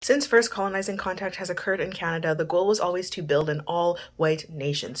Since first colonizing contact has occurred in Canada, the goal was always to build an all-white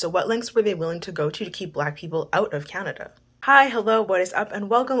nation. So what lengths were they willing to go to keep Black people out of Canada? Hi, hello, what is up, and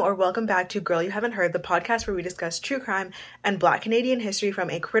welcome back to Girl You Haven't Heard, the podcast where we discuss true crime and Black Canadian history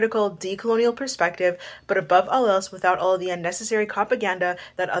from a critical, decolonial perspective, but above all else, without all of the unnecessary propaganda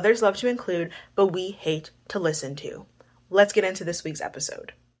that others love to include, but we hate to listen to. Let's get into this week's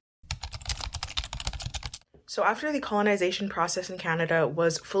episode. So after the colonization process in Canada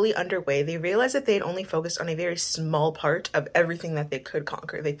was fully underway, they realized that they had only focused on a very small part of everything that they could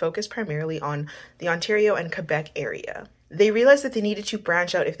conquer. They focused primarily on the Ontario and Quebec area. They realized that they needed to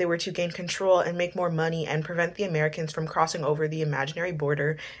branch out if they were to gain control and make more money and prevent the Americans from crossing over the imaginary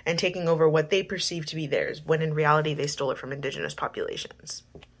border and taking over what they perceived to be theirs, when in reality they stole it from Indigenous populations,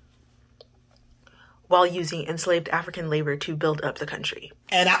 while using enslaved African labor to build up the country.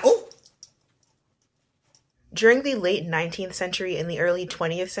 During the late 19th century and the early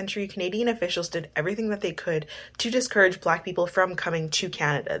 20th century, Canadian officials did everything that they could to discourage Black people from coming to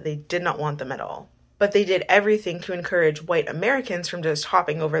Canada. They did not want them at all. But they did everything to encourage white Americans from just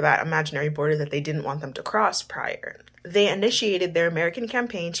hopping over that imaginary border that they didn't want them to cross prior. They initiated their American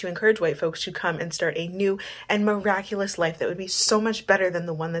campaign to encourage white folks to come and start a new and miraculous life that would be so much better than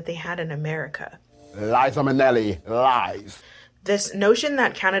the one that they had in America. Liza Minnelli, lies. This notion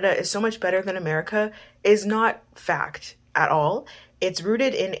that Canada is so much better than America is not fact at all. It's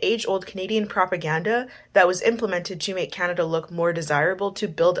rooted in age-old Canadian propaganda that was implemented to make Canada look more desirable to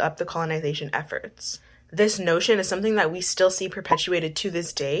build up the colonization efforts. This notion is something that we still see perpetuated to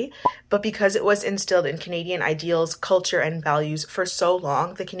this day, but because it was instilled in Canadian ideals, culture, and values for so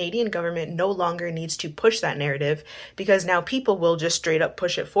long, the Canadian government no longer needs to push that narrative because now people will just straight up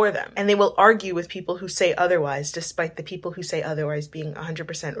push it for them. And they will argue with people who say otherwise, despite the people who say otherwise being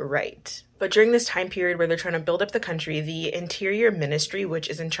 100% right. But during this time period where they're trying to build up the country, the Interior Ministry, which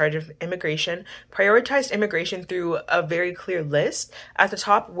is in charge of immigration, prioritized immigration through a very clear list. At the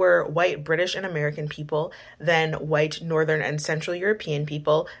top were white British and American people, then white Northern and Central European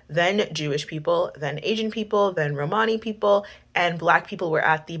people, then Jewish people, then Asian people, then Romani people, and Black people were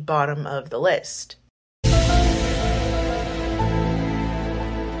at the bottom of the list.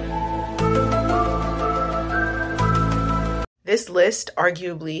 This list,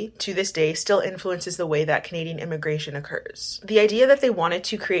 arguably, to this day, still influences the way that Canadian immigration occurs. The idea that they wanted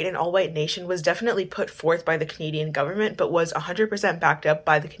to create an all-white nation was definitely put forth by the Canadian government, but was 100% backed up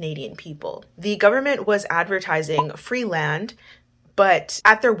by the Canadian people. The government was advertising free land, but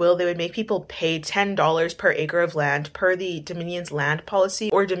at their will, they would make people pay $10 per acre of land per the Dominions Land Policy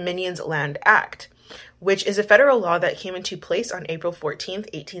or Dominions Land Act, which is a federal law that came into place on April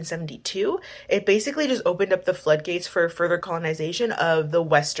 14th, 1872. It basically just opened up the floodgates for further colonization of the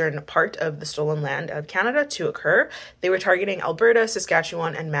western part of the stolen land of Canada to occur. They were targeting Alberta,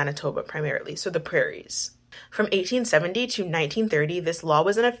 Saskatchewan, and Manitoba primarily, so the prairies. From 1870 to 1930, this law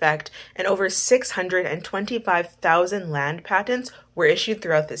was in effect, and over 625,000 land patents were issued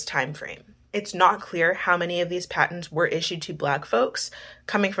throughout this time frame. It's not clear how many of these patents were issued to Black folks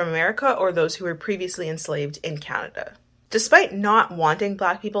coming from America or those who were previously enslaved in Canada. Despite not wanting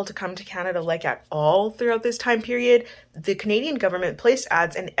Black people to come to Canada like at all throughout this time period, the Canadian government placed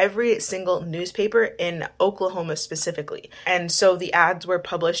ads in every single newspaper in Oklahoma specifically. And so the ads were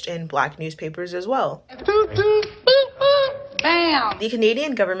published in Black newspapers as well. Bam! The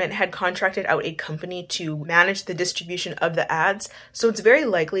Canadian government had contracted out a company to manage the distribution of the ads, so it's very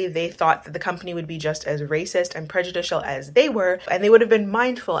likely they thought that the company would be just as racist and prejudicial as they were, and they would have been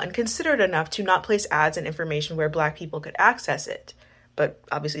mindful and considerate enough to not place ads and information where Black people could access it. But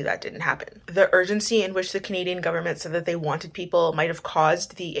obviously that didn't happen. The urgency in which the Canadian government said that they wanted people might have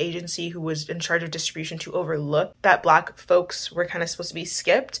caused the agency who was in charge of distribution to overlook that Black folks were kind of supposed to be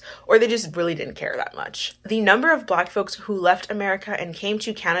skipped, or they just really didn't care that much. The number of Black folks who left America and came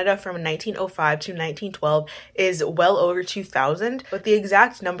to Canada from 1905 to 1912 is well over 2,000, but the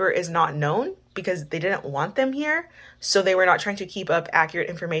exact number is not known because they didn't want them here, so they were not trying to keep up accurate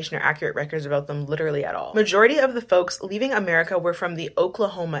information or accurate records about them literally at all. Majority of the folks leaving America were from the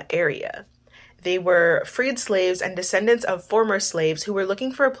Oklahoma area. They were freed slaves and descendants of former slaves who were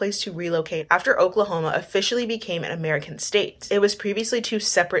looking for a place to relocate after Oklahoma officially became an American state. It was previously two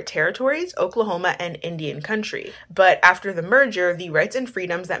separate territories, Oklahoma and Indian Country. But after the merger, the rights and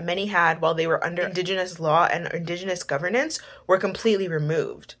freedoms that many had while they were under Indigenous law and Indigenous governance were completely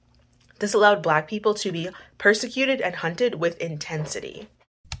removed. This allowed Black people to be persecuted and hunted with intensity.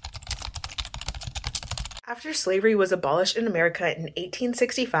 After slavery was abolished in America in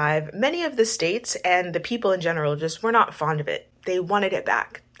 1865, many of the states and the people in general just were not fond of it. They wanted it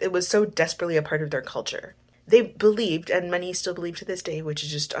back. It was so desperately a part of their culture. They believed, and many still believe to this day, which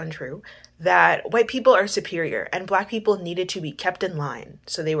is just untrue, that white people are superior and black people needed to be kept in line,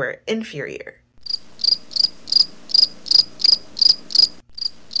 so they were inferior.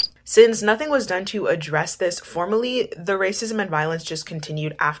 Since nothing was done to address this formally, the racism and violence just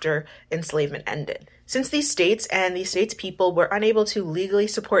continued after enslavement ended. Since these states and these states' people were unable to legally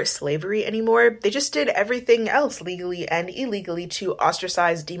support slavery anymore, they just did everything else legally and illegally to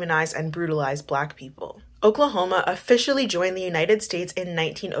ostracize, demonize, and brutalize black people. Oklahoma officially joined the United States in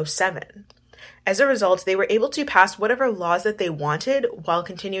 1907. As a result, they were able to pass whatever laws that they wanted while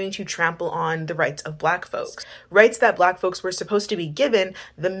continuing to trample on the rights of black folks. Rights that black folks were supposed to be given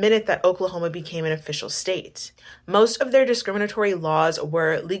the minute that Oklahoma became an official state. Most of their discriminatory laws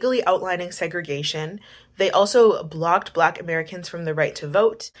were legally outlining segregation. They also blocked black Americans from the right to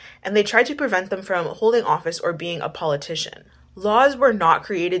vote, and they tried to prevent them from holding office or being a politician. Laws were not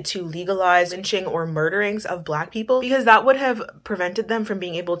created to legalize lynching or murderings of black people because that would have prevented them from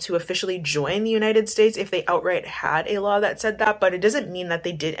being able to officially join the United States if they outright had a law that said that, but it doesn't mean that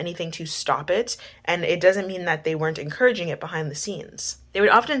they did anything to stop it, and it doesn't mean that they weren't encouraging it behind the scenes. They would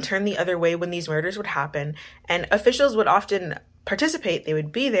often turn the other way when these murders would happen, and officials would often participate, they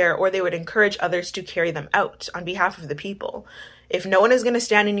would be there, or they would encourage others to carry them out on behalf of the people. If no one is going to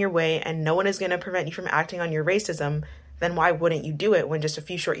stand in your way and no one is going to prevent you from acting on your racism, then why wouldn't you do it when just a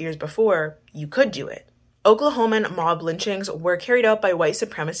few short years before, you could do it? Oklahoman mob lynchings were carried out by white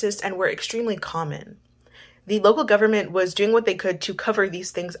supremacists and were extremely common. The local government was doing what they could to cover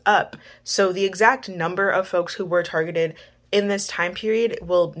these things up, so the exact number of folks who were targeted in this time period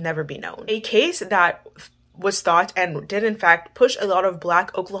will never be known. A case that was thought and did in fact push a lot of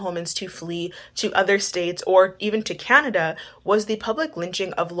black Oklahomans to flee to other states or even to Canada was the public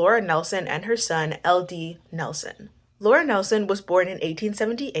lynching of Laura Nelson and her son, L.D. Nelson. Laura Nelson was born in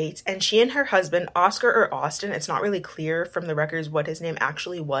 1878, and she and her husband, Oscar or Austin, it's not really clear from the records what his name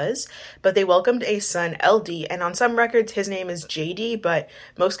actually was, but they welcomed a son, LD, and on some records his name is JD, but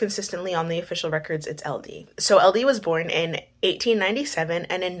most consistently on the official records it's LD. So LD was born in 1897,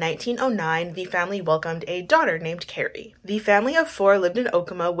 and in 1909 the family welcomed a daughter named Carrie. The family of four lived in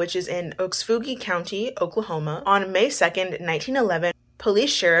Okemah, which is in Oksauge County, Oklahoma. On May 2nd, 1911,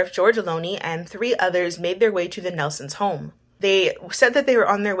 Police Sheriff George Loney and three others made their way to the Nelsons' home. They said that they were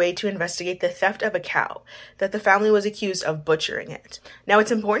on their way to investigate the theft of a cow, that the family was accused of butchering it. Now,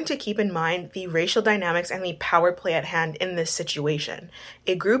 it's important to keep in mind the racial dynamics and the power play at hand in this situation.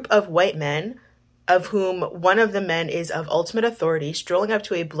 A group of white men, of whom one of the men is of ultimate authority, strolling up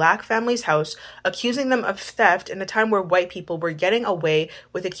to a black family's house, accusing them of theft in a time where white people were getting away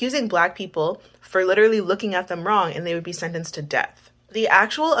with accusing black people for literally looking at them wrong, and they would be sentenced to death. The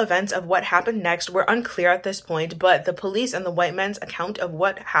actual events of what happened next were unclear at this point, but the police and the white men's account of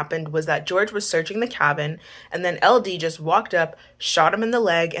what happened was that George was searching the cabin, and then LD just walked up, shot him in the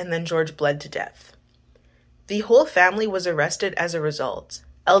leg, and then George bled to death. The whole family was arrested as a result.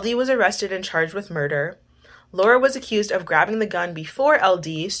 LD was arrested and charged with murder. Laura was accused of grabbing the gun before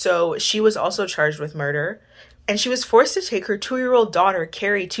LD, so she was also charged with murder, and she was forced to take her 2-year-old daughter,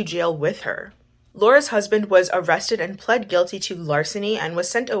 Carrie, to jail with her. Laura's husband was arrested and pled guilty to larceny and was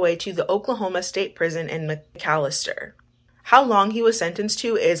sent away to the Oklahoma State Prison in McAlester. How long he was sentenced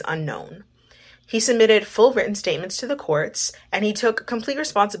to is unknown. He submitted full written statements to the courts, and he took complete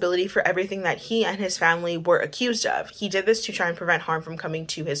responsibility for everything that he and his family were accused of. He did this to try and prevent harm from coming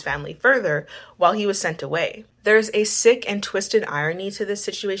to his family further while he was sent away. There's a sick and twisted irony to this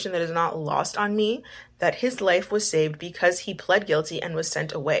situation that is not lost on me, that his life was saved because he pled guilty and was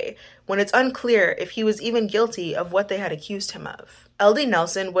sent away, when it's unclear if he was even guilty of what they had accused him of. LD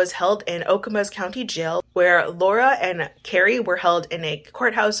Nelson was held in Okemah's County Jail, where Laura and Carrie were held in a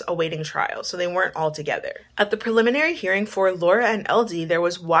courthouse awaiting trial, so they weren't all together. At the preliminary hearing for Laura and LD, there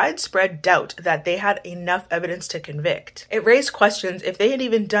was widespread doubt that they had enough evidence to convict. It raised questions if they had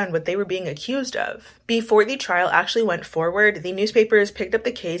even done what they were being accused of. Before the trial actually went forward, the newspapers picked up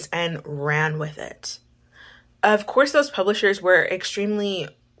the case and ran with it. Of course, those publishers were extremely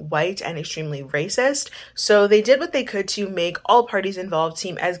white and extremely racist, so they did what they could to make all parties involved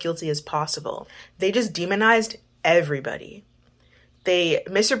seem as guilty as possible. They just demonized everybody. They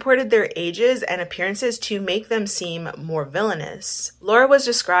misreported their ages and appearances to make them seem more villainous. Laura was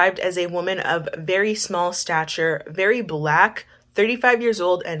described as a woman of very small stature, very black, 35 years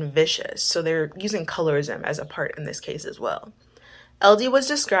old, and vicious, so they're using colorism as a part in this case as well. LD was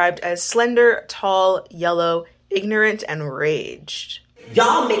described as slender, tall, yellow, ignorant, and raged.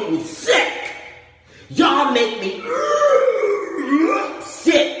 Y'all make me sick. Y'all make me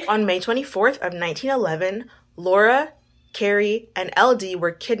sick. On May 24th of 1911, Laura, Carey, and LD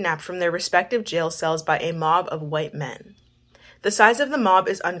were kidnapped from their respective jail cells by a mob of white men. The size of the mob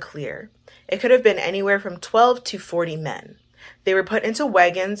is unclear. It could have been anywhere from 12 to 40 men. They were put into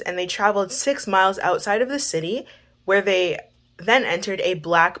wagons and they traveled 6 miles outside of the city, where they then entered a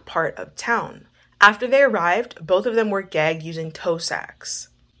black part of town. After they arrived, both of them were gagged using tow sacks.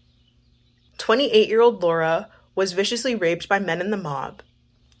 28-year-old Laura was viciously raped by men in the mob.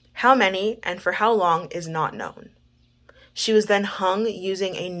 How many and for how long is not known. She was then hung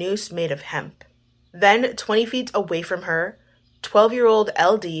using a noose made of hemp. Then, 20 feet away from her, 12-year-old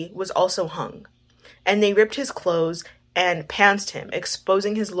LD was also hung, and they ripped his clothes and pantsed him,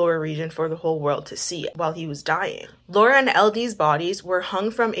 exposing his lower region for the whole world to see while he was dying. Laura and LD's bodies were hung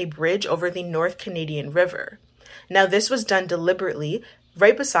from a bridge over the North Canadian River. Now, this was done deliberately,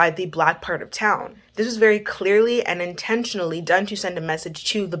 right beside the black part of town. This was very clearly and intentionally done to send a message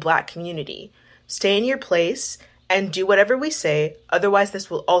to the black community. Stay in your place and do whatever we say, otherwise this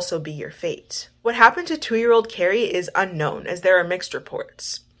will also be your fate. What happened to 2-year-old Carey is unknown, as there are mixed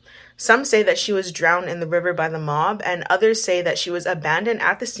reports. Some say that she was drowned in the river by the mob, and others say that she was abandoned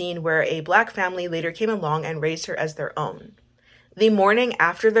at the scene, where a black family later came along and raised her as their own. The morning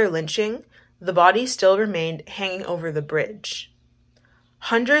after their lynching, the body still remained hanging over the bridge.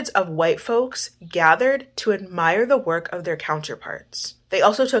 Hundreds of white folks gathered to admire the work of their counterparts. They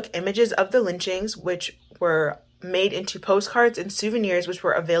also took images of the lynchings, which were made into postcards and souvenirs which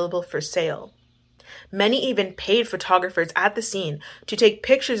were available for sale. Many even paid photographers at the scene to take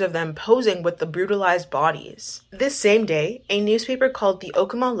pictures of them posing with the brutalized bodies. This same day, a newspaper called the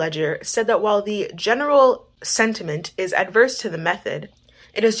Okemos Ledger said that while the general sentiment is adverse to the method,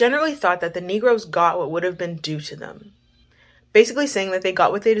 it is generally thought that the Negroes got what would have been due to them. Basically saying that they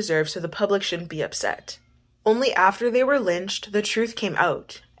got what they deserved, so the public shouldn't be upset. Only after they were lynched, the truth came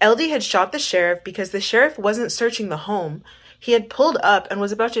out. LD had shot the sheriff because the sheriff wasn't searching the home. He had pulled up and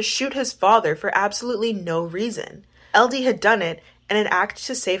was about to shoot his father for absolutely no reason. LD had done it in an act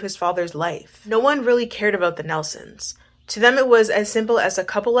to save his father's life. No one really cared about the Nelsons. To them it was as simple as a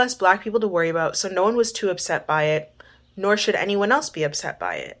couple less black people to worry about, so no one was too upset by it, nor should anyone else be upset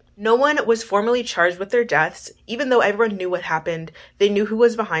by it. No one was formally charged with their deaths. Even though everyone knew what happened, they knew who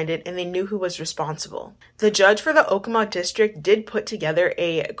was behind it and they knew who was responsible. The judge for the Okemos district did put together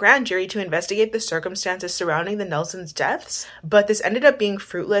a grand jury to investigate the circumstances surrounding the Nelsons' deaths, but this ended up being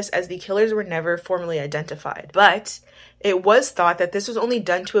fruitless as the killers were never formally identified. But it was thought that this was only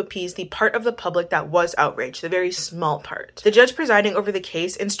done to appease the part of the public that was outraged, the very small part. The judge presiding over the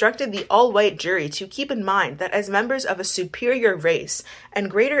case instructed the all-white jury to keep in mind that as members of a superior race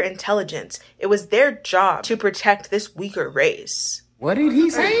and greater intelligence, it was their job to protect this weaker race. What did he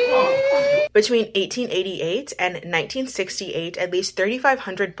say? Between 1888 and 1968, at least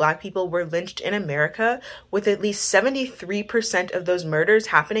 3,500 black people were lynched in America, with at least 73% of those murders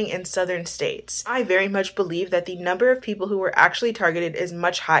happening in southern states. I very much believe that the number of people who were actually targeted is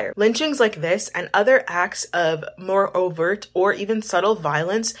much higher. Lynchings like this and other acts of more overt or even subtle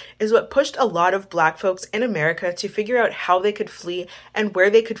violence is what pushed a lot of black folks in America to figure out how they could flee and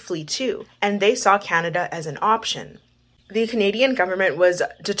where they could flee to, and they saw Canada as an option. The Canadian government was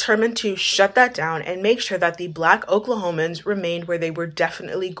determined to shut that down and make sure that the black Oklahomans remained where they were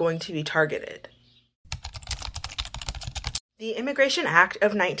definitely going to be targeted. The Immigration Act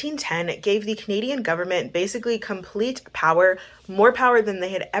of 1910 gave the Canadian government basically complete power, more power than they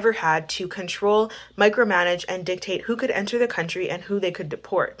had ever had, to control, micromanage, and dictate who could enter the country and who they could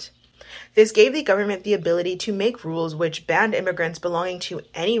deport. This gave the government the ability to make rules which banned immigrants belonging to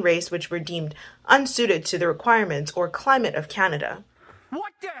any race which were deemed unsuited to the requirements or climate of Canada.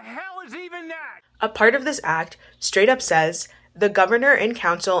 What the hell is even that? A part of this act straight up says, the governor in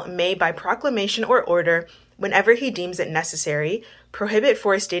council may by proclamation or order, whenever he deems it necessary, prohibit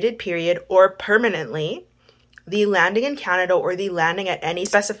for a stated period or permanently the landing in Canada or the landing at any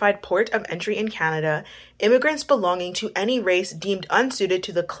specified port of entry in Canada, immigrants belonging to any race deemed unsuited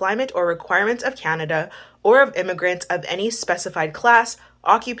to the climate or requirements of Canada, or of immigrants of any specified class,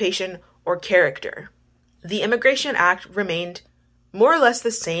 occupation, or character. The Immigration Act remained more or less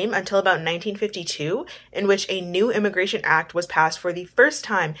the same until about 1952, in which a new Immigration Act was passed for the first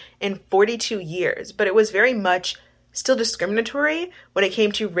time in 42 years, but it was very much still discriminatory when it came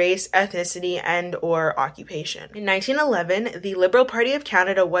to race, ethnicity, and or occupation. In 1911, the Liberal Party of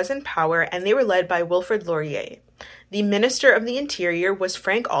Canada was in power and they were led by Wilfrid Laurier. The Minister of the Interior was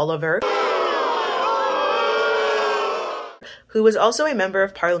Frank Oliver, who was also a member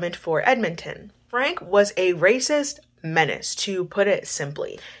of Parliament for Edmonton. Frank was a racist menace, to put it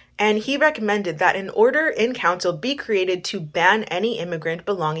simply, and he recommended that an order in council be created to ban any immigrant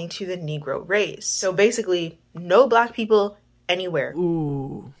belonging to the Negro race. So basically, no black people anywhere.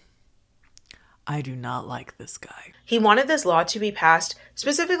 Ooh. I do not like this guy. He wanted this law to be passed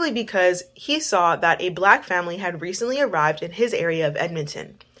specifically because he saw that a black family had recently arrived in his area of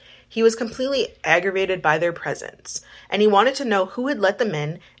Edmonton. He was completely aggravated by their presence, and he wanted to know who had let them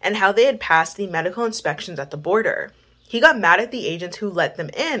in and how they had passed the medical inspections at the border. He got mad at the agents who let them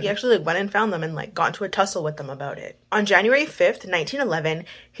in. He actually went and found them and got into a tussle with them about it. On January 5th, 1911,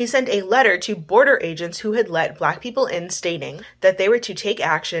 he sent a letter to border agents who had let black people in stating that they were to take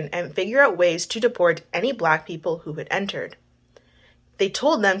action and figure out ways to deport any black people who had entered. They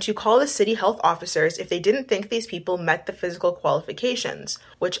told them to call the city health officers if they didn't think these people met the physical qualifications,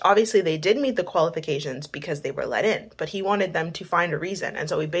 which obviously they did meet the qualifications because they were let in, but he wanted them to find a reason. And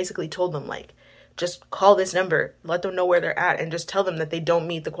so he basically told them, just call this number, let them know where they're at, and just tell them that they don't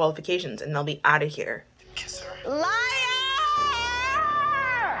meet the qualifications and they'll be out of here. Liar!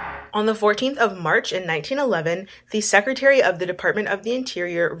 On the 14th of March in 1911, the Secretary of the Department of the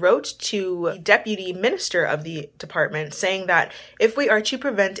Interior wrote to the Deputy Minister of the Department saying that if we are to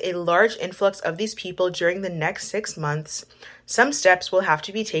prevent a large influx of these people during the next 6 months, some steps will have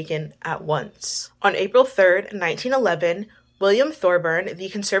to be taken at once. On April 3rd, 1911, William Thorburn, the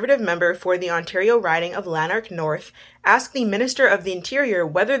Conservative member for the Ontario riding of Lanark North, asked the Minister of the Interior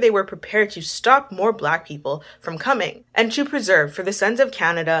whether they were prepared to stop more black people from coming and to preserve for the Sons of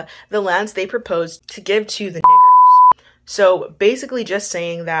Canada the lands they proposed to give to the niggers. So basically just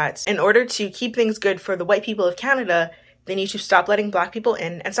saying that in order to keep things good for the white people of Canada, they need to stop letting black people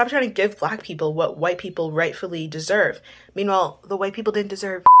in and stop trying to give black people what white people rightfully deserve. Meanwhile, the white people didn't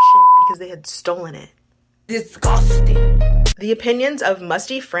deserve shit because they had stolen it. Disgusting. The opinions of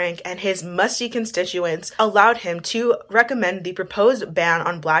Musty Frank and his musty constituents allowed him to recommend the proposed ban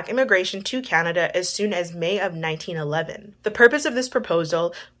on black immigration to Canada as soon as May of 1911. The purpose of this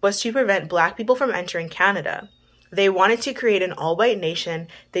proposal was to prevent black people from entering Canada. They wanted to create an all-white nation.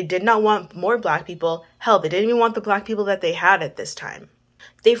 They did not want more black people. Hell, they didn't even want the black people that they had at this time.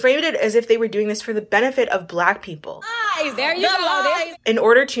 They framed it as if they were doing this for the benefit of black people. There you go. In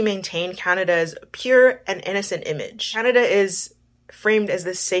order to maintain Canada's pure and innocent image. Canada is framed as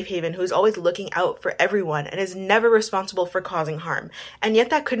this safe haven who's always looking out for everyone and is never responsible for causing harm. And yet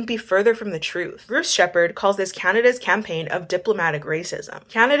that couldn't be further from the truth. Bruce Shepard calls this Canada's campaign of diplomatic racism.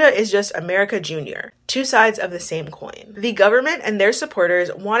 Canada is just America Junior, two sides of the same coin. The government and their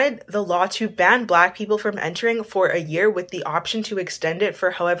supporters wanted the law to ban black people from entering for a year with the option to extend it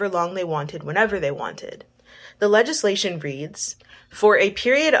for however long they wanted, whenever they wanted. The legislation reads, "For a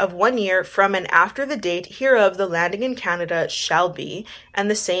period of 1 year from and after the date hereof the landing in Canada shall be, and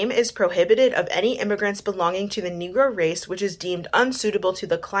the same is prohibited of any immigrants belonging to the Negro race which is deemed unsuitable to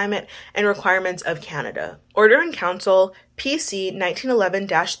the climate and requirements of Canada." Order in Council PC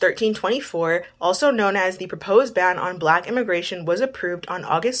 1911-1324, also known as the proposed ban on black immigration, was approved on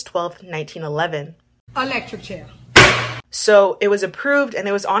August 12, 1911. Electric chair. So it was approved and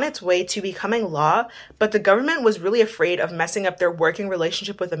it was on its way to becoming law, but the government was really afraid of messing up their working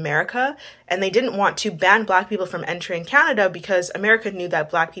relationship with America, and they didn't want to ban black people from entering Canada because America knew that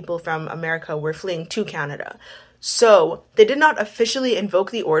black people from America were fleeing to Canada. So they did not officially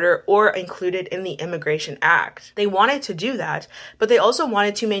invoke the order or include it in the Immigration Act. They wanted to do that, but they also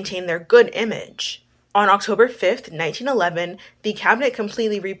wanted to maintain their good image. On October 5th, 1911, the cabinet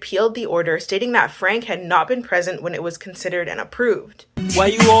completely repealed the order, stating that Frank had not been present when it was considered and approved. Why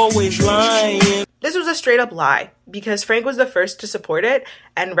you always lying? This was a straight-up lie, because Frank was the first to support it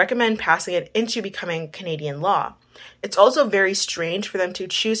and recommend passing it into becoming Canadian law. It's also very strange for them to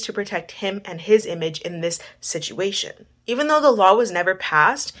choose to protect him and his image in this situation. Even though the law was never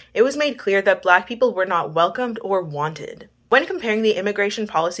passed, it was made clear that black people were not welcomed or wanted. When comparing the immigration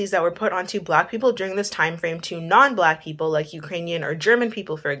policies that were put onto black people during this time frame to non-black people like Ukrainian or German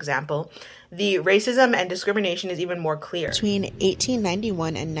people, for example, the racism and discrimination is even more clear. Between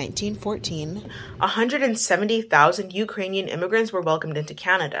 1891 and 1914, 170,000 Ukrainian immigrants were welcomed into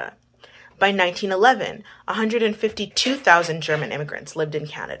Canada. By 1911, 152,000 German immigrants lived in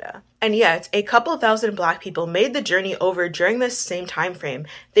Canada. And yet, a couple thousand black people made the journey over during this same time frame.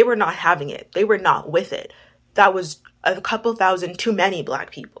 They were not having it. They were not with it. That was a couple thousand too many black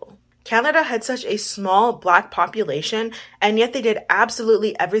people. Canada had such a small black population, and yet they did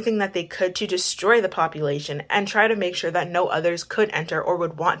absolutely everything that they could to destroy the population and try to make sure that no others could enter or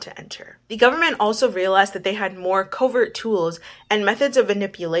would want to enter. The government also realized that they had more covert tools and methods of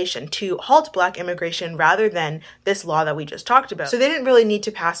manipulation to halt black immigration rather than this law that we just talked about. So they didn't really need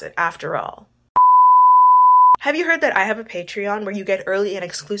to pass it after all. Have you heard that I have a Patreon where you get early and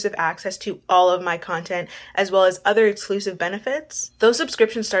exclusive access to all of my content, as well as other exclusive benefits? Those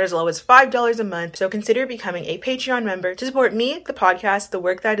subscriptions start as low as $5 a month, so consider becoming a Patreon member to support me, the podcast, the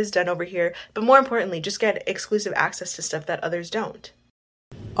work that is done over here, but more importantly, just get exclusive access to stuff that others don't.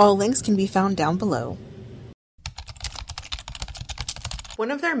 All links can be found down below. One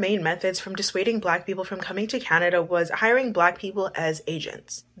of their main methods from dissuading Black people from coming to Canada was hiring Black people as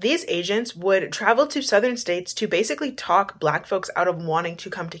agents. These agents would travel to southern states to basically talk Black folks out of wanting to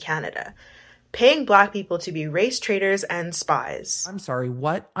come to Canada, paying Black people to be race traitors and spies. I'm sorry,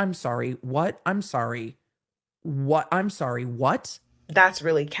 what? I'm sorry, what? I'm sorry. What? I'm sorry, what? That's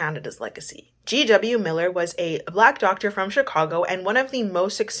really Canada's legacy. G.W. Miller was a Black doctor from Chicago and one of the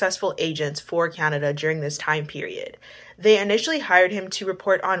most successful agents for Canada during this time period. They initially hired him to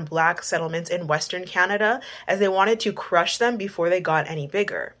report on Black settlements in Western Canada, as they wanted to crush them before they got any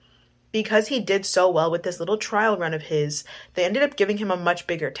bigger. Because he did so well with this little trial run of his, they ended up giving him a much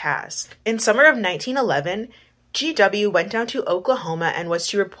bigger task. In summer of 1911, G.W. went down to Oklahoma and was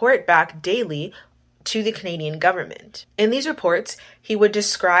to report back daily to the Canadian government. In these reports, he would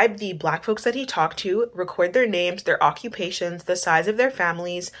describe the Black folks that he talked to, record their names, their occupations, the size of their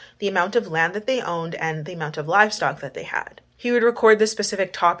families, the amount of land that they owned, and the amount of livestock that they had. He would record the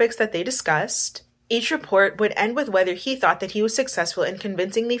specific topics that they discussed. Each report would end with whether he thought that he was successful in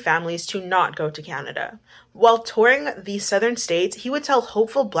convincing the families to not go to Canada. While touring the southern states, he would tell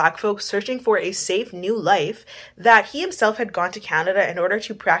hopeful Black folks searching for a safe new life that he himself had gone to Canada in order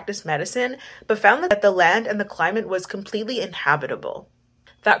to practice medicine, but found that the land and the climate was completely inhabitable.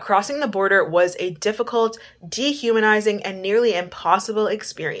 That crossing the border was a difficult, dehumanizing, and nearly impossible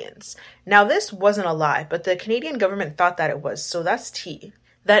experience. Now, this wasn't a lie, but the Canadian government thought that it was, so that's tea.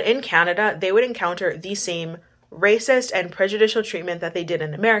 That in Canada, they would encounter the same racist and prejudicial treatment that they did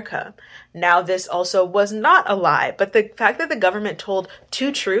in America. Now, this also was not a lie, but the fact that the government told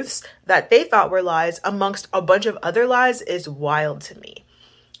two truths that they thought were lies amongst a bunch of other lies is wild to me.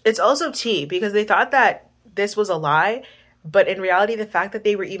 It's also tea, because they thought that this was a lie, but in reality, the fact that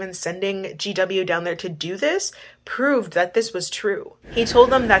they were even sending GW down there to do this proved that this was true. He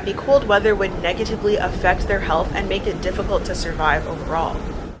told them that the cold weather would negatively affect their health and make it difficult to survive overall.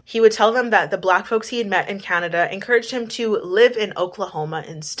 He would tell them that the Black folks he had met in Canada encouraged him to live in Oklahoma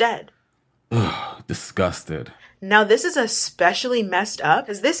instead. Ugh, disgusted. Now, this is especially messed up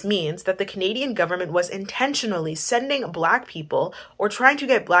because this means that the Canadian government was intentionally sending Black people or trying to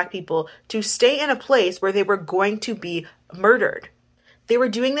get Black people to stay in a place where they were going to be murdered. They were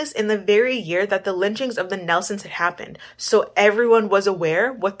doing this in the very year that the lynchings of the Nelsons had happened, so everyone was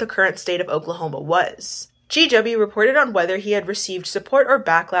aware what the current state of Oklahoma was. GW reported on whether he had received support or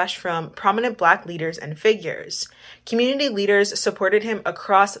backlash from prominent Black leaders and figures. Community leaders supported him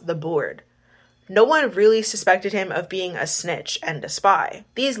across the board. No one really suspected him of being a snitch and a spy.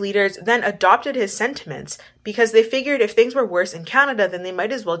 These leaders then adopted his sentiments because they figured if things were worse in Canada, then they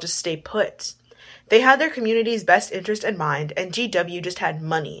might as well just stay put. They had their community's best interest in mind, and GW just had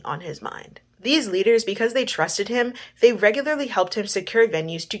money on his mind. These leaders, because they trusted him, they regularly helped him secure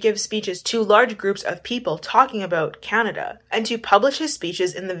venues to give speeches to large groups of people talking about Canada, and to publish his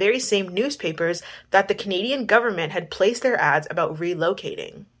speeches in the very same newspapers that the Canadian government had placed their ads about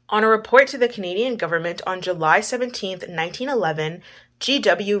relocating. On a report to the Canadian government on July 17, 1911,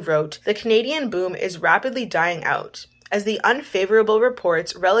 GW wrote, "The Canadian boom is rapidly dying out, as the unfavorable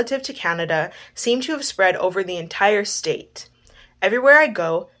reports relative to Canada seem to have spread over the entire state. Everywhere I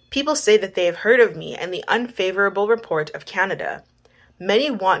go, people say that they have heard of me and the unfavorable report of Canada.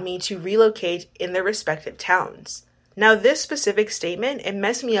 Many want me to relocate in their respective towns." Now, this specific statement, it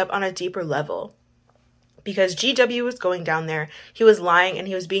messed me up on a deeper level. Because GW was going down there, he was lying and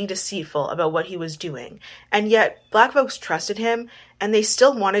he was being deceitful about what he was doing. And yet, Black folks trusted him, and they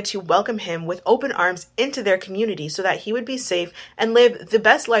still wanted to welcome him with open arms into their community so that he would be safe and live the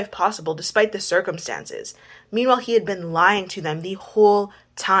best life possible despite the circumstances. Meanwhile, he had been lying to them the whole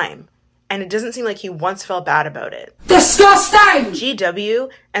time, and it doesn't seem like he once felt bad about it. Disgusting!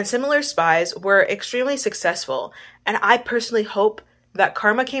 GW and similar spies were extremely successful, and I personally hope that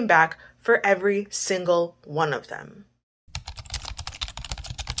karma came back for every single one of them.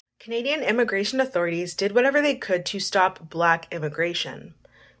 Canadian immigration authorities did whatever they could to stop Black immigration.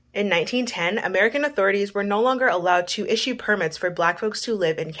 In 1910, American authorities were no longer allowed to issue permits for Black folks to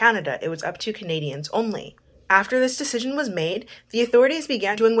live in Canada. It was up to Canadians only. After this decision was made, the authorities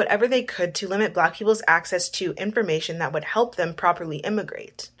began doing whatever they could to limit Black people's access to information that would help them properly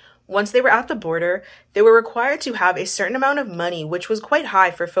immigrate. Once they were at the border, they were required to have a certain amount of money, which was quite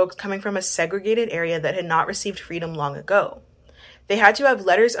high for folks coming from a segregated area that had not received freedom long ago. They had to have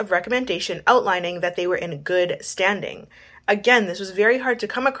letters of recommendation outlining that they were in good standing. Again, this was very hard to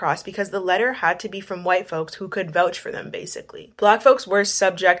come across because the letter had to be from white folks who could vouch for them, basically. Black folks were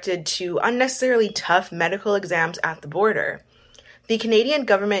subjected to unnecessarily tough medical exams at the border. The Canadian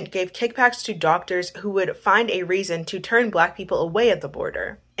government gave kickbacks to doctors who would find a reason to turn Black people away at the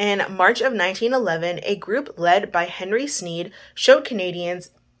border. In March of 1911, a group led by Henry Sneed showed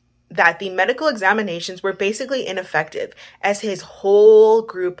Canadians that the medical examinations were basically ineffective as his whole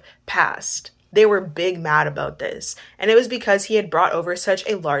group passed. They were big mad about this, and it was because he had brought over such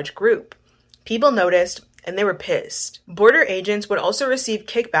a large group. People noticed, and they were pissed. Border agents would also receive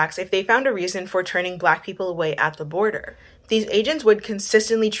kickbacks if they found a reason for turning Black people away at the border. These agents would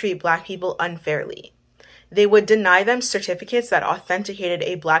consistently treat Black people unfairly. They would deny them certificates that authenticated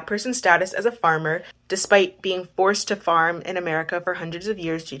a Black person's status as a farmer, despite being forced to farm in America for hundreds of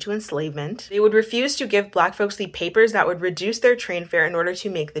years due to enslavement. They would refuse to give Black folks the papers that would reduce their train fare in order to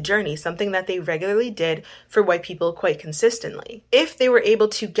make the journey, something that they regularly did for white people quite consistently. If they were able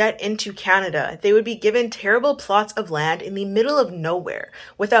to get into Canada, they would be given terrible plots of land in the middle of nowhere,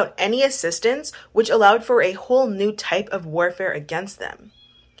 without any assistance, which allowed for a whole new type of warfare against them.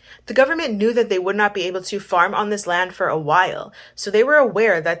 The government knew that they would not be able to farm on this land for a while, so they were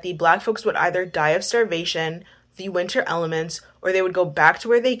aware that the Black folks would either die of starvation, the winter elements, or they would go back to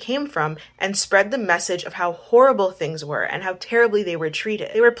where they came from and spread the message of how horrible things were and how terribly they were treated.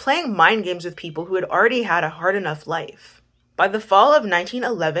 They were playing mind games with people who had already had a hard enough life. By the fall of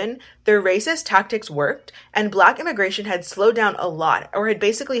 1911, their racist tactics worked, and Black immigration had slowed down a lot, or had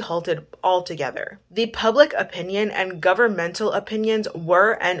basically halted altogether. The public opinion and governmental opinions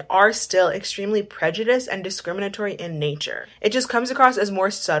were and are still extremely prejudiced and discriminatory in nature. It just comes across as more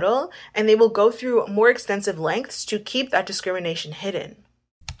subtle, and they will go through more extensive lengths to keep that discrimination hidden.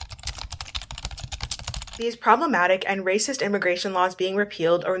 These problematic and racist immigration laws being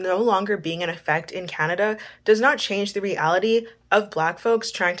repealed or no longer being in effect in Canada does not change the reality of Black folks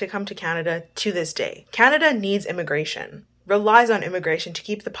trying to come to Canada to this day. Canada needs immigration, relies on immigration to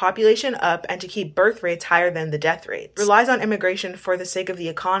keep the population up and to keep birth rates higher than the death rates, relies on immigration for the sake of the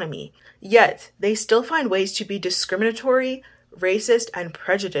economy. Yet, they still find ways to be discriminatory, racist, and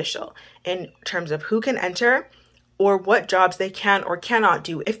prejudicial in terms of who can enter or what jobs they can or cannot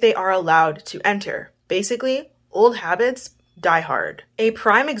do if they are allowed to enter. Basically, old habits die hard. A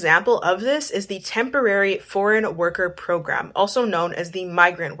prime example of this is the Temporary Foreign Worker Program, also known as the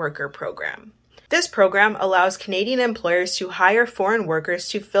Migrant Worker Program. This program allows Canadian employers to hire foreign workers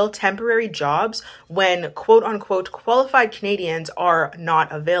to fill temporary jobs when quote-unquote qualified Canadians are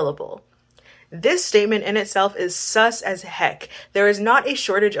not available. This statement in itself is sus as heck. There is not a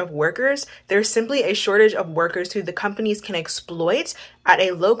shortage of workers, there is simply a shortage of workers who the companies can exploit at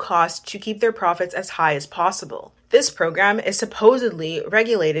a low cost to keep their profits as high as possible. This program is supposedly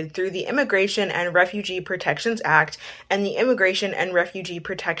regulated through the Immigration and Refugee Protections Act and the Immigration and Refugee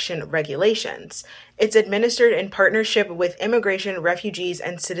Protection Regulations. It's administered in partnership with Immigration, Refugees,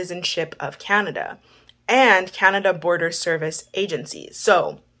 and Citizenship of Canada and Canada Border Service agencies.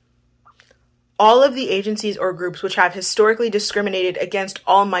 So, all of the agencies or groups which have historically discriminated against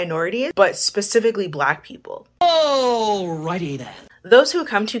all minorities, but specifically Black people. Alrighty then. Those who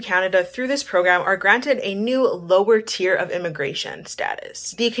come to Canada through this program are granted a new lower tier of immigration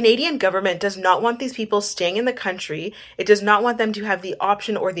status. The Canadian government does not want these people staying in the country. It does not want them to have the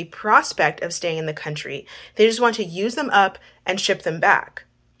option or the prospect of staying in the country. They just want to use them up and ship them back.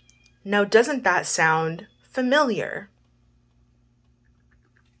 Now, doesn't that sound familiar?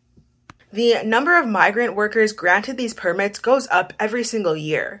 The number of migrant workers granted these permits goes up every single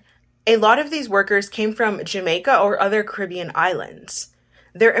year. A lot of these workers came from Jamaica or other Caribbean islands.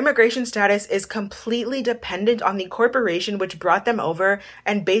 Their immigration status is completely dependent on the corporation which brought them over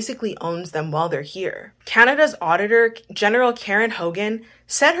and basically owns them while they're here. Canada's Auditor General Karen Hogan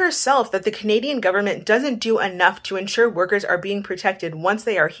said herself that the Canadian government doesn't do enough to ensure workers are being protected once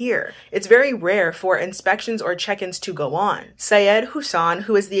they are here. It's very rare for inspections or check-ins to go on. Syed Hussain,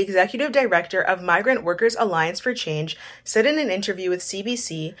 who is the executive director of Migrant Workers Alliance for Change, said in an interview with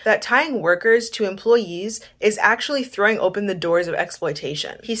CBC that tying workers to employees is actually throwing open the doors of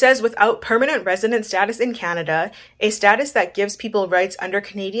exploitation. He says without permanent resident status in Canada, a status that gives people rights under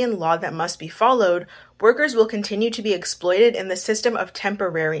Canadian law that must be followed, workers will continue to be exploited in the system of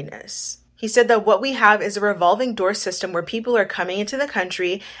temporariness. He said that what we have is a revolving door system where people are coming into the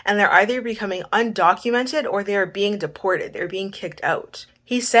country and they're either becoming undocumented or they are being deported, they're being kicked out.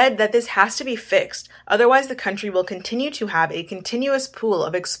 He said that this has to be fixed, otherwise the country will continue to have a continuous pool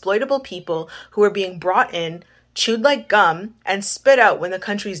of exploitable people who are being brought in, chewed like gum, and spit out when the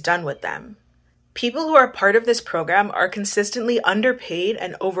country's done with them. People who are part of this program are consistently underpaid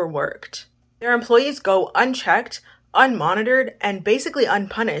and overworked. Their employees go unchecked, unmonitored, and basically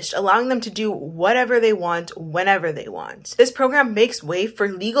unpunished, allowing them to do whatever they want, whenever they want. This program makes way for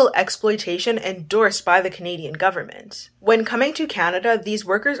legal exploitation endorsed by the Canadian government. When coming to Canada, these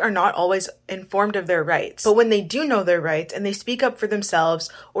workers are not always informed of their rights, but when they do know their rights and they speak up for themselves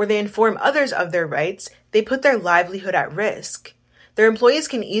or they inform others of their rights, they put their livelihood at risk. Their employees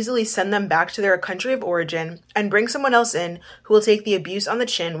can easily send them back to their country of origin and bring someone else in who will take the abuse on the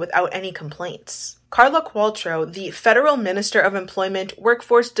chin without any complaints. Carla Qualtrough, the Federal Minister of Employment,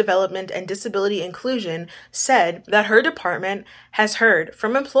 Workforce Development and Disability Inclusion, said that her department has heard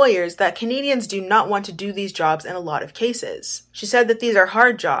from employers that Canadians do not want to do these jobs in a lot of cases. She said that these are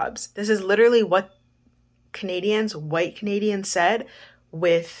hard jobs. This is literally what white Canadians said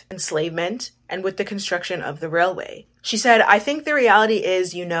with enslavement and with the construction of the railway. She said, I think the reality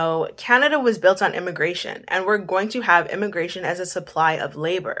is, Canada was built on immigration, and we're going to have immigration as a supply of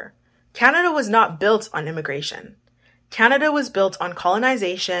labor. Canada was not built on immigration. Canada was built on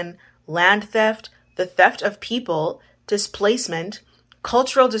colonization, land theft, the theft of people, displacement,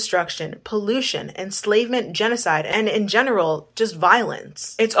 cultural destruction, pollution, enslavement, genocide, and in general, just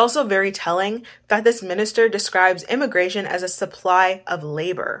violence. It's also very telling that this minister describes immigration as a supply of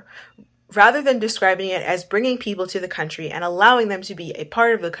labor, rather than describing it as bringing people to the country and allowing them to be a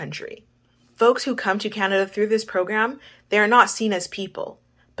part of the country. Folks who come to Canada through this program, they are not seen as people,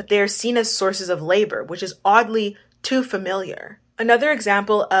 but they are seen as sources of labor, which is oddly too familiar. Another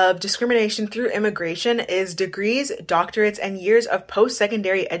example of discrimination through immigration is degrees, doctorates, and years of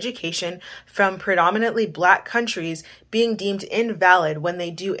post-secondary education from predominantly Black countries being deemed invalid when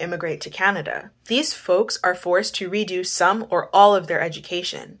they do immigrate to Canada. These folks are forced to redo some or all of their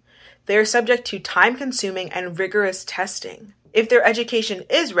education. They are subject to time-consuming and rigorous testing. If their education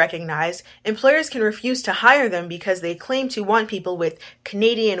is recognized, employers can refuse to hire them because they claim to want people with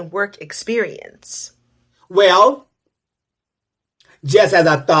Canadian work experience. Well, just as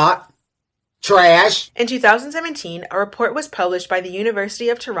I thought, trash. In 2017, a report was published by the University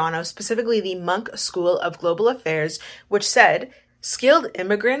of Toronto, specifically the Munk School of Global Affairs, which said, skilled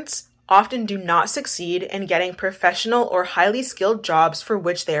immigrants often do not succeed in getting professional or highly skilled jobs for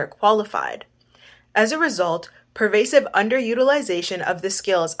which they are qualified. As a result, pervasive underutilization of the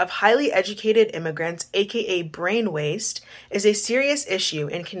skills of highly educated immigrants, aka brain waste, is a serious issue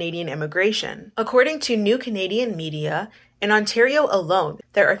in Canadian immigration. According to New Canadian Media, in Ontario alone,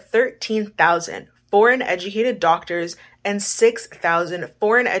 there are 13,000 foreign educated doctors and 6,000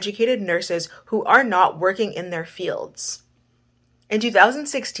 foreign educated nurses who are not working in their fields. In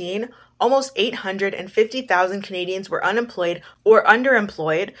 2016, almost 850,000 Canadians were unemployed or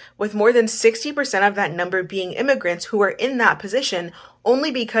underemployed, with more than 60% of that number being immigrants who are in that position only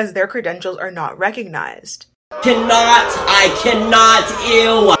because their credentials are not recognized. I cannot,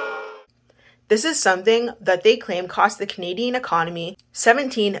 ew. This is something that they claim costs the Canadian economy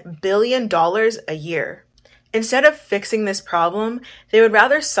 $17 billion a year. Instead of fixing this problem, they would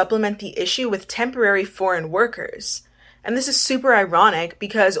rather supplement the issue with temporary foreign workers. And this is super ironic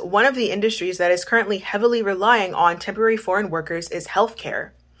because one of the industries that is currently heavily relying on temporary foreign workers is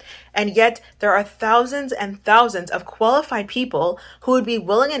healthcare. And yet, there are thousands and thousands of qualified people who would be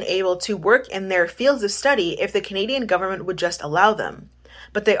willing and able to work in their fields of study if the Canadian government would just allow them.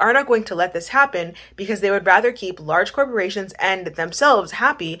 But they are not going to let this happen because they would rather keep large corporations and themselves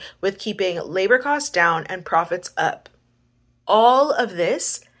happy with keeping labor costs down and profits up. All of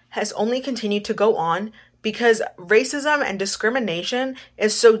this has only continued to go on because racism and discrimination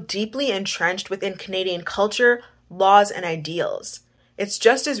is so deeply entrenched within Canadian culture, laws, and ideals. It's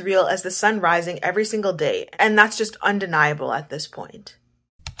just as real as the sun rising every single day, and that's just undeniable at this point.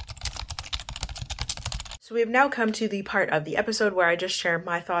 So we have now come to the part of the episode where I just share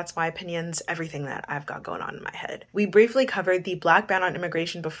my thoughts, my opinions, everything that I've got going on in my head. We briefly covered the Black ban on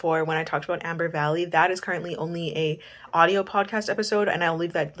immigration before when I talked about Amber Valley. That is currently only a audio podcast episode, and I'll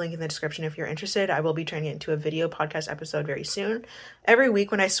leave that link in the description if you're interested. I will be turning it into a video podcast episode very soon. Every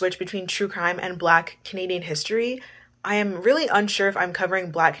week when I switch between true crime and Black Canadian history, I am really unsure if I'm covering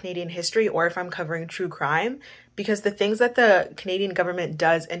Black Canadian history or if I'm covering true crime, because the things that the Canadian government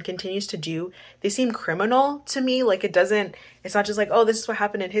does and continues to do, they seem criminal to me. Like it's not just like, oh, this is what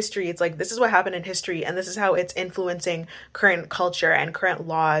happened in history. It's like, this is what happened in history and this is how it's influencing current culture and current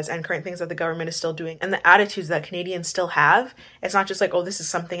laws and current things that the government is still doing and the attitudes that Canadians still have. It's not just like, oh, this is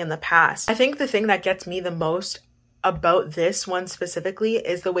something in the past. I think the thing that gets me the most about this one specifically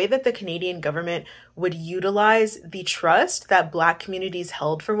is the way that the Canadian government would utilize the trust that Black communities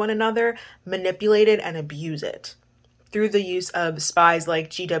held for one another, manipulate it, and abuse it through the use of spies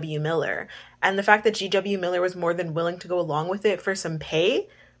like G.W. Miller And the fact that G.W. Miller was more than willing to go along with it for some pay,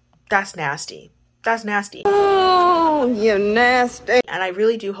 that's nasty. That's nasty. Oh, you nasty. And I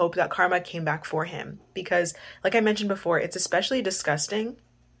really do hope that karma came back for him because, like I mentioned before, it's especially disgusting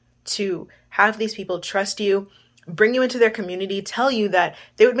to have these people trust you, bring you into their community, tell you that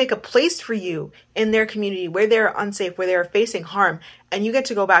they would make a place for you in their community where they're unsafe, where they're facing harm, and you get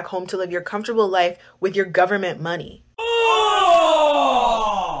to go back home to live your comfortable life with your government money. Oh!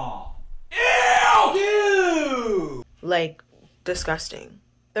 Ew! Like, disgusting.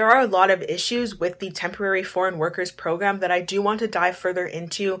 There are a lot of issues with the temporary foreign workers program that I do want to dive further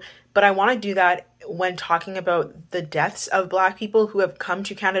into, but I want to do that when talking about the deaths of Black people who have come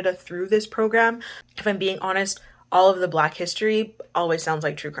to Canada through this program. If I'm being honest, all of the Black history always sounds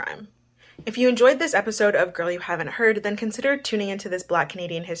like true crime. If you enjoyed this episode of Girl You Haven't Heard, then consider tuning into this Black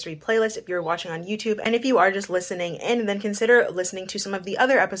Canadian history playlist if you're watching on YouTube. And if you are just listening in, then consider listening to some of the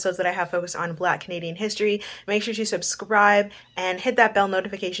other episodes that I have focused on Black Canadian history. Make sure to subscribe and hit that bell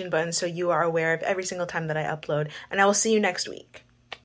notification button so you are aware of every single time that I upload. And I will see you next week.